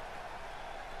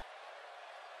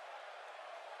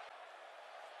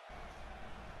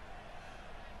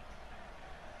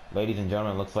 Ladies and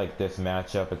gentlemen, looks like this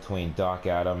matchup between Doc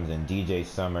Adams and DJ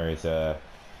Summers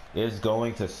is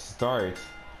going to start.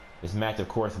 This match, of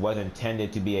course, was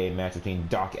intended to be a match between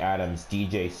Doc Adams,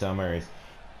 DJ Summers,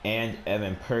 and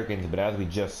Evan Perkins, but as we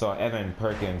just saw, Evan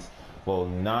Perkins will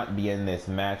not be in this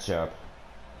matchup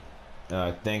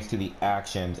thanks to the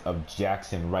actions of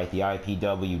Jackson Wright, the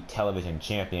IPW television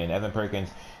champion. Evan Perkins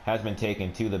has been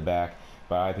taken to the back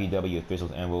by IPW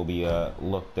officials and will be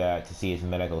looked at to see his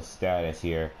medical status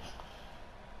here.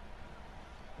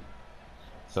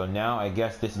 So now I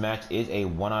guess this match is a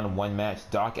one-on-one match.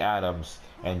 Doc Adams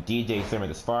and DJ Summers.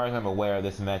 As far as I'm aware,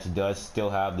 this match does still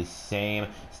have the same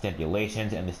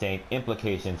stipulations and the same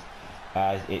implications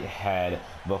as it had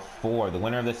before. The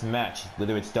winner of this match,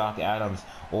 whether it's Doc Adams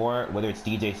or whether it's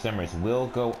DJ Summers, will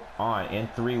go on in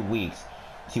 3 weeks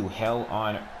to Hell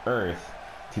on Earth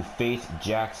to face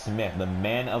Jack Smith, the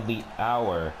man of the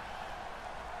hour.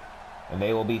 And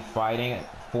they will be fighting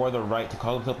for the right to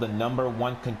call themselves the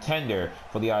 #1 contender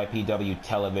for the IPW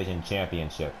television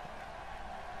championship.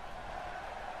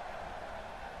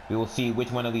 We will see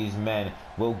which one of these men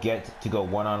will get to go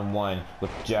one-on-one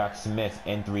with Jack Smith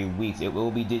in 3 weeks. It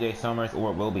will be DJ Summers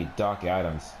or it will be Doc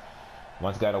Adams.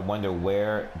 One's got to wonder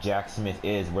where Jack Smith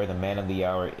is, where the man of the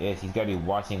hour is. He's got to be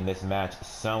watching this match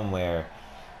somewhere.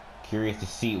 Curious to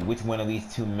see which one of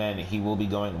these two men he will be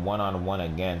going one-on-one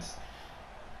against.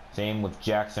 Same with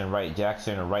Jackson Wright.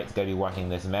 Jackson Wright's got to be watching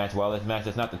this match. While this match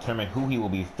does not determine who he will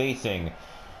be facing,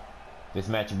 this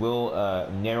match will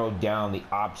narrow down the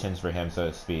options for him, so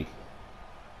to speak.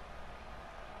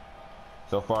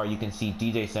 So far, you can see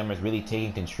DJ Summers really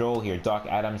taking control here. Doc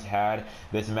Adams had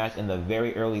this match in the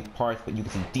very early parts, but you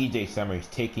can see DJ Summers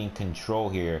taking control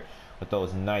here with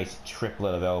those nice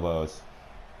triplet of elbows.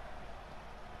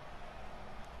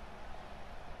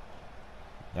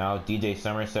 Now DJ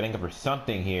Summers setting up for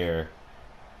something here.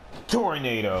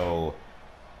 Tornado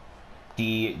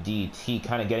DDT,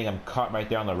 kind of getting him caught right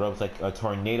there on the ropes, like a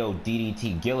tornado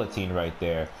DDT guillotine right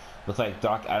there. Looks like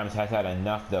Doc Adams has had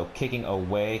enough though, kicking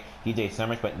away DJ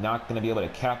Summers, but not going to be able to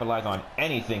capitalize on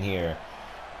anything here.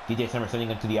 DJ Summers sending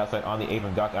him to the outside on the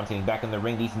apron. Doc Adams getting back in the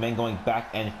ring. These men going back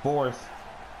and forth.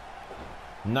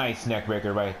 Nice neck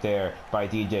breaker right there by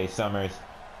DJ Summers.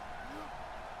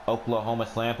 Oklahoma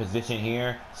slam position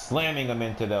here. Slamming him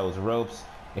into those ropes.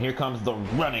 And here comes the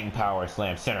running power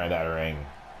slam, center of that ring.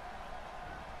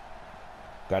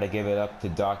 Gotta give it up to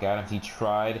Doc Adams. He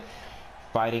tried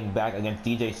fighting back against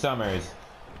DJ Summers,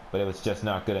 but it was just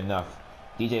not good enough.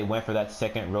 DJ went for that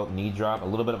second rope knee drop. A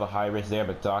little bit of a high risk there,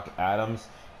 but Doc Adams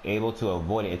able to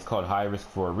avoid it. It's called high risk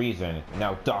for a reason.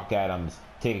 Now Doc Adams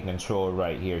taking control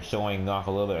right here, showing off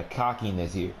a little bit of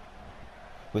cockiness here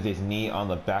with his knee on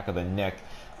the back of the neck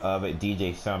of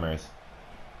DJ Summers.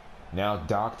 Now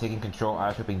Doc taking control,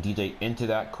 eye whipping DJ into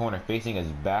that corner, facing his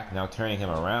back, now turning him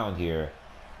around here.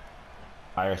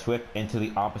 Irish whip into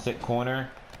the opposite corner.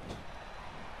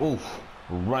 Oof,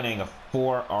 running a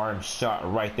forearm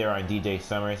shot right there on DJ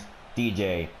Summers.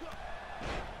 DJ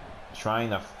trying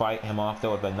to fight him off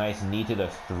though with a nice knee to the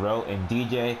throat, and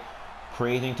DJ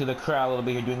praising to the crowd a little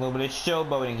bit here, doing a little bit of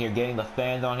showboating here, getting the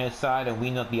fans on his side, and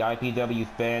we know the IPW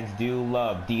fans do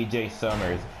love DJ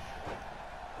Summers.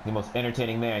 The most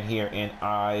entertaining man here in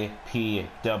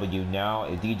IPW. Now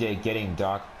DJ getting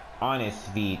Doc on his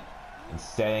feet and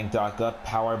setting Doc up,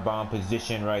 power bomb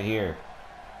position right here.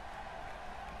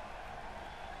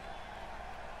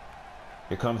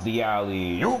 Here comes the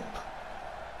alley-oop.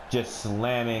 Just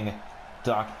slamming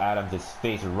Doc Adams'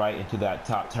 face right into that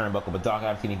top turnbuckle, but Doc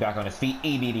Adams getting back on his feet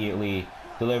immediately,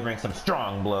 delivering some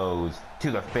strong blows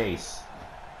to the face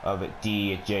of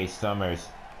DJ Summers.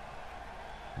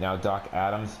 Now Doc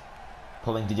Adams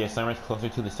pulling DJ Summers closer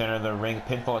to the center of the ring.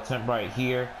 Pinfall attempt right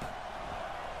here.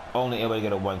 Only able to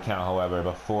get a 1 count, however,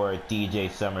 before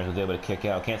DJ Summers was able to kick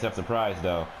out. Can't stop surprised,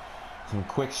 though. Some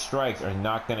quick strikes are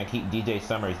not going to keep DJ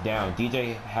Summers down.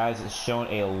 DJ has shown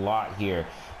a lot here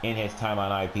in his time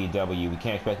on IPW. We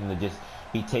can't expect him to just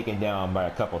be taken down by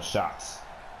a couple shots.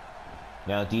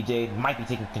 Now DJ might be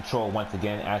taking control once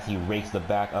again as he rakes the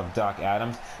back of Doc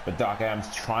Adams, but Doc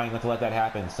Adams trying not to let that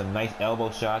happen. Some nice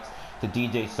elbow shots to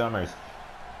DJ Summers.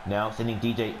 Now sending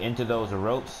DJ into those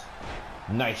ropes.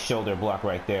 Nice shoulder block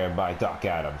right there by Doc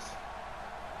Adams.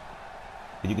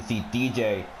 But you can see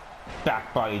DJ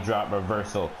back body drop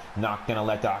reversal. Not gonna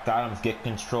let Doc Adams get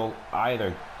control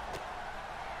either.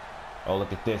 Oh,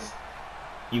 look at this.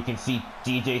 You can see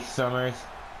DJ Summers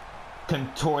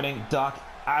contorting Doc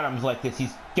Adams like this.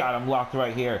 He's got him locked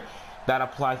right here. That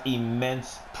applies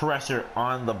immense pressure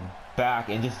on the back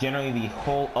and just generally the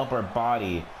whole upper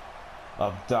body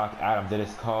of Doc Adams. That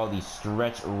is called the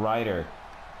stretch rider.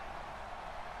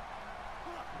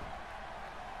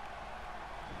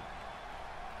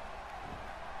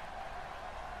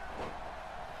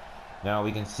 Now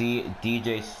we can see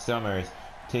DJ Summers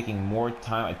taking more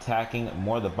time attacking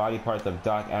more of the body parts of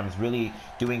Doc Adams, really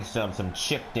doing some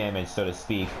chip damage, so to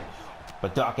speak.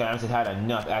 But Doc Adams has had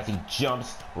enough as he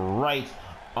jumps right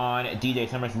on DJ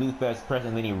Summers' Luthez press,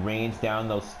 and then he rains down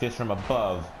those fists from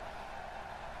above.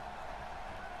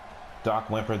 Doc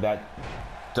went for that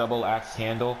double axe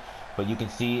handle, but you can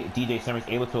see DJ Summers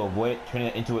able to avoid it, turning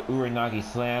it into an Uranagi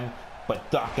slam. But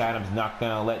Doc Adams not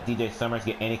going to let DJ Summers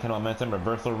get any kind of momentum.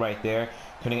 Reversal right there,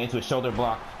 turning it into a shoulder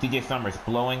block. DJ Summers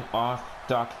blowing off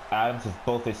Doc Adams with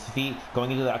both his feet,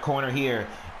 going into that corner here.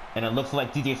 And it looks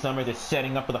like DJ Summers is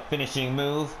setting up for the finishing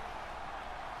move.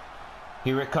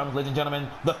 Here it comes, ladies and gentlemen,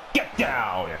 the Get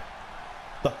Down!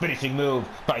 The finishing move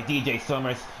by DJ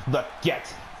Summers, the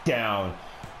Get Down.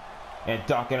 And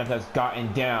Doc Adams has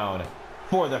gotten down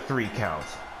for the 3 count.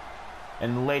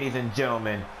 And ladies and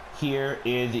gentlemen, here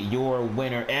is your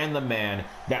winner and the man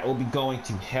that will be going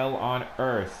to Hell on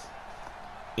Earth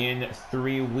in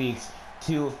 3 weeks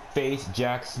to face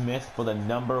Jack Smith for the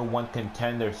 #1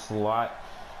 contender slot.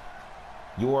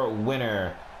 Your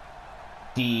winner,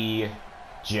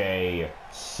 DJ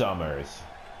Summers.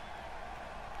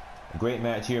 A great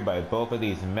match here by both of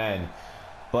these men.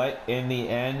 But in the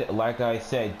end, like I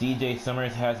said, DJ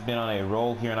Summers has been on a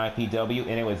roll here in IPW,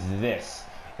 and it was this.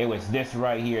 It was this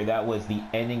right here. That was the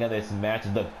ending of this match,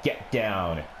 the Get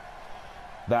Down.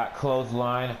 That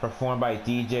clothesline performed by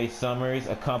DJ Summers,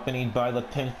 accompanied by the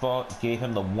pinfall, gave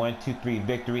him the 1-2-3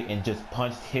 victory and just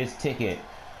punched his ticket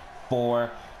for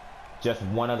just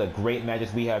one of the great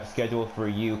matches we have scheduled for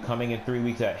you coming in 3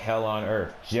 weeks at Hell on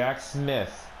Earth. Jack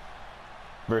Smith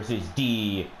versus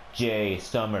DJ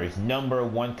Summers,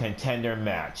 #1 contender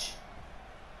match.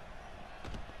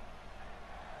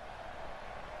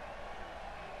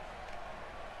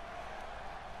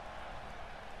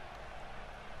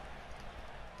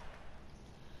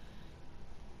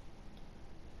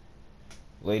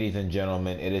 Ladies and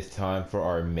gentlemen, it is time for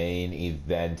our main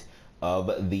event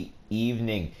of the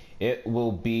evening. it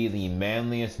will be the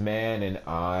manliest man in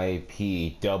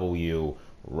IPW,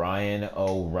 Ryan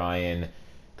O'Ryan,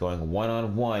 going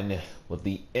one-on-one with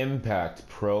the Impact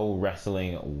Pro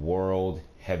Wrestling World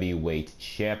Heavyweight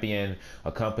Champion,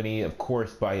 accompanied, of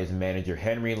course, by his manager,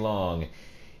 Henry Long.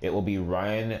 It will be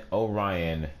Ryan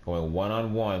O'Ryan going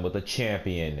one-on-one with the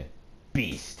champion,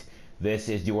 Beast. This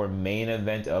is your main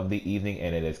event of the evening,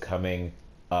 and it is coming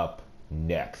up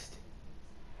next.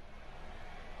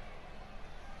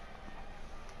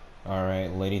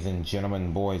 Alright, ladies and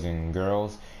gentlemen, boys and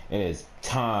girls, it is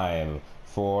time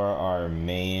for our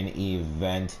main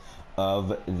event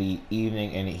of the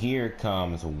evening, and here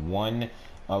comes one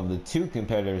of the two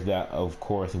competitors that, of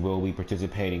course, will be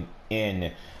participating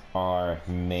in our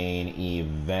main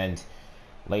event.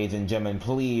 Ladies and gentlemen,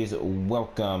 please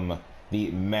welcome the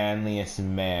manliest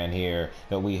man here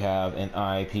that we have in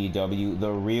IPW,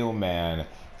 the real man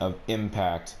of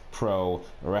Impact Pro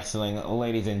Wrestling.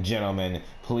 Ladies and gentlemen,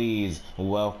 please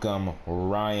welcome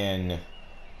Ryan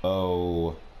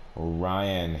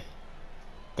O'Ryan.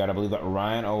 Gotta believe that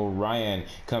Ryan O'Ryan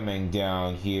coming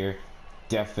down here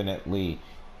definitely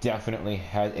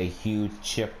has a huge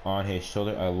chip on his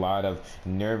shoulder, a lot of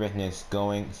nervousness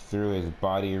going through his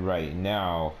body right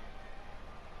now,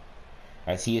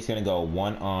 as he is going to go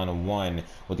one-on-one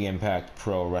with the Impact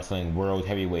Pro Wrestling World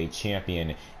Heavyweight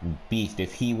Champion, Beast.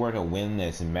 If he were to win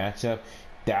this matchup,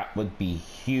 that would be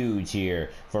huge here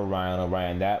for Ryan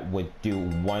O'Ryan. That would do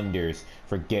wonders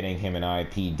for getting him an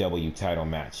IPW title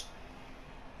match.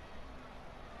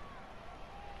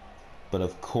 But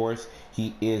of course,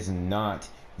 he is not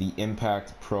the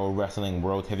Impact Pro Wrestling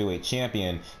World Heavyweight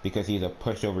Champion because he's a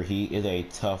pushover. He is a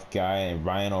tough guy, and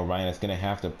Ryan O'Ryan is going to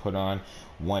have to put on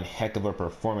one heck of a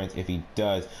performance if he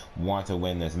does want to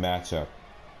win this matchup.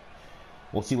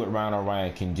 We'll see what Ryan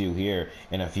O'Ryan can do here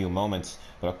in a few moments.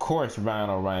 But of course, Ryan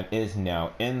O'Ryan is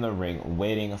now in the ring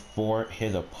waiting for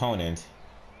his opponent.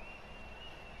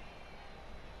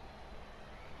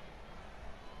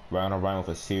 Ryan O'Ryan with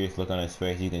a serious look on his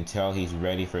face. You can tell he's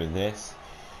ready for this.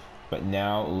 But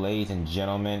now, ladies and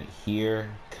gentlemen, here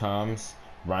comes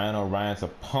Ryan O'Ryan's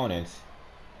opponent.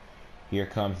 Here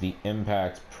comes the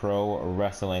Impact Pro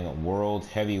Wrestling World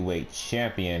Heavyweight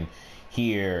Champion.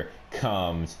 Here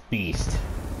comes Beast.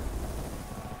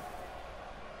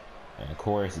 And of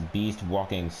course, Beast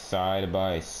walking side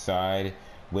by side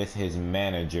with his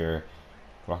manager.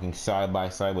 Walking side by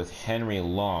side with Henry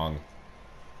Long.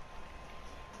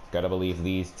 Gotta believe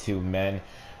these two men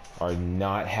are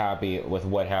not happy with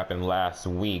what happened last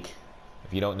week.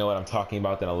 If you don't know what I'm talking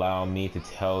about, then allow me to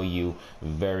tell you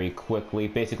very quickly.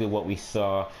 Basically, what we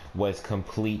saw was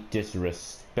complete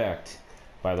disrespect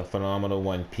by the phenomenal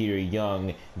one Peter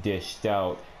Young dished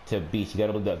out to Beast. You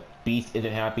gotta believe that Beast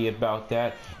isn't happy about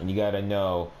that, and you gotta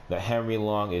know that Henry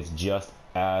Long is just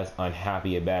as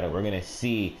unhappy about it. We're gonna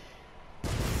see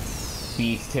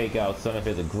Beast take out some of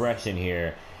his aggression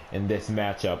here in this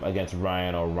matchup against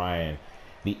Ryan O'Ryan.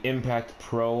 The Impact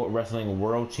Pro Wrestling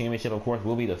World Championship, of course,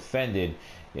 will be defended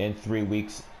in 3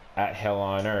 weeks at Hell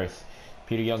on Earth.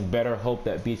 Peter Young better hope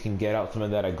that Beast can get out some of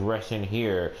that aggression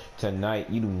here tonight.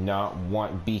 You do not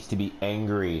want Beast to be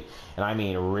angry, and I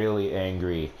mean really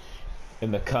angry,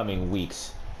 in the coming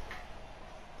weeks.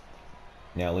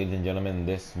 Now, ladies and gentlemen,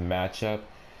 this matchup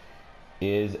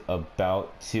is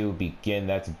about to begin.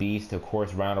 That's Beast. Of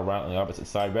course, Ryan O'Ryan on the opposite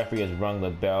side. Referee has rung the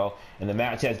bell, and the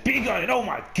match has begun. And oh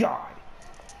my God!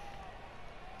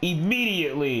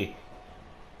 Immediately,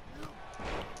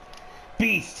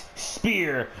 Beast,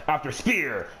 spear after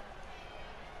spear.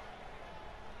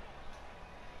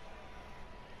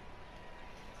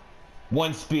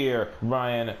 One spear,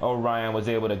 Ryan O'Ryan was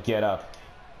able to get up.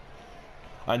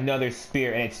 Another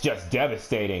spear, and it's just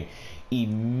devastating.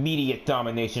 Immediate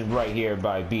domination right here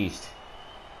by Beast.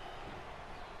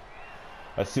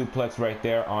 A suplex right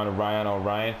there on Ryan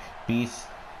O'Ryan. Beast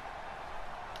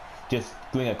just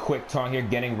doing a quick taunt here,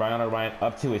 getting Ryan O'Ryan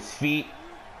up to his feet.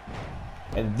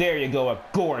 And there you go, a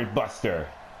gourd buster.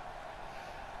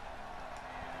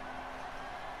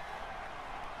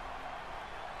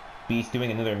 Beast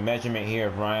doing another measurement here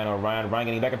of Ryan O'Ryan. Ryan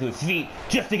getting back up to his feet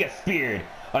just to get speared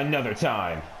another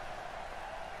time.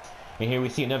 And here we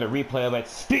see another replay of that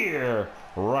spear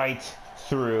right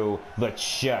through the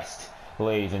chest,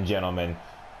 ladies and gentlemen.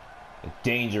 A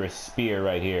dangerous spear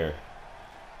right here.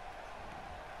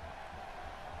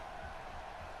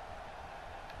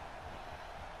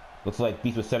 Looks like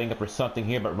Beast was setting up for something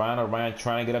here, but Ryan O'Ryan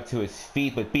trying to get up to his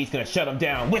feet, but Beast gonna shut him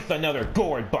down with another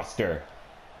gourd buster.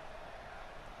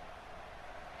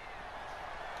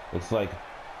 Looks like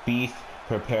Beast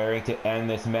preparing to end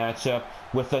this matchup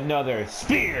with another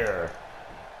spear.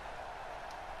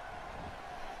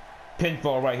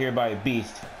 Pinfall right here by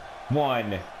Beast.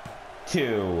 1,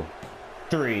 2,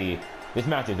 3. This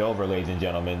match is over, ladies and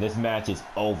gentlemen. This match is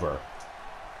over.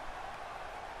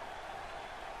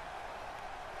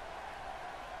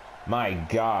 My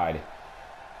God.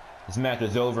 This match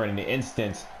was over in an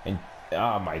instant. And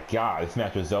oh my God, this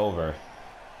match was over.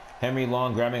 Henry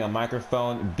Long grabbing a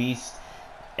microphone. Beast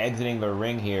exiting the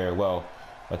ring here. Well,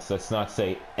 let's not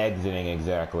say exiting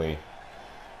exactly.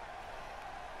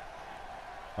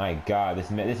 My God,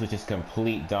 this was just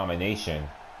complete domination.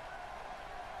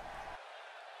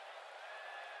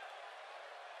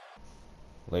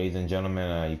 Ladies and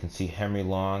gentlemen, you can see Henry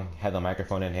Long had the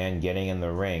microphone in hand, getting in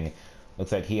the ring.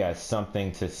 Looks like he has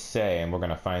something to say, and we're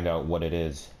gonna find out what it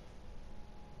is.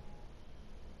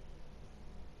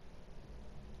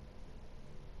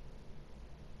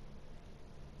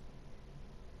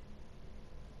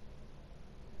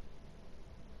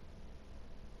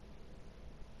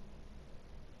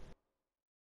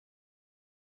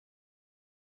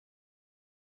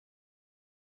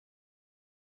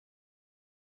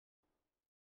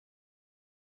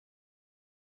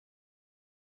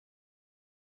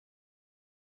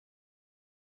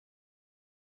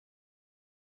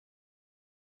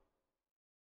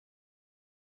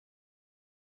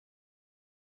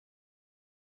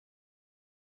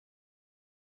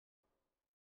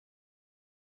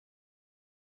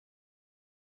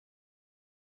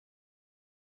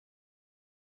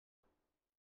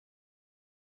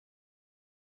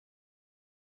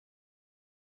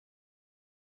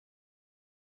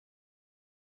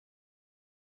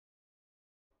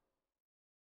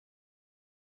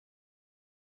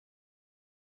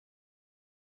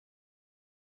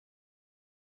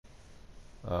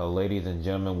 Ladies and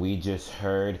gentlemen, we just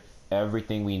heard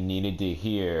everything we needed to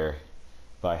hear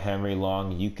by Henry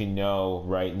Long. You can know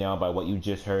right now by what you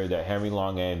just heard that Henry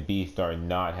Long and Beast are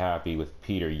not happy with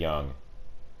Peter Young.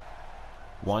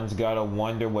 One's gotta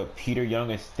wonder what Peter Young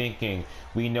is thinking.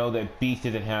 We know that Beast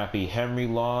isn't happy. Henry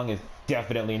Long is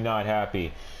definitely not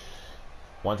happy.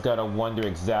 One's gotta wonder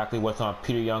exactly what's on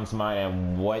Peter Young's mind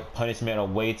and what punishment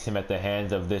awaits him at the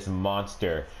hands of this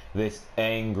monster. This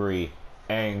angry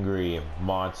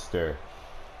monster.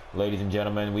 Ladies and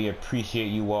gentlemen, we appreciate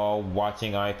you all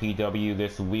watching IPW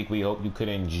this week. We hope you could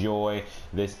enjoy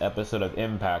this episode of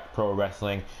Impact Pro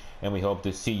Wrestling, and we hope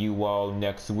to see you all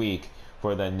next week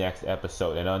for the next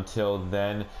episode. And until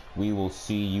then, we will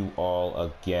see you all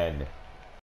again.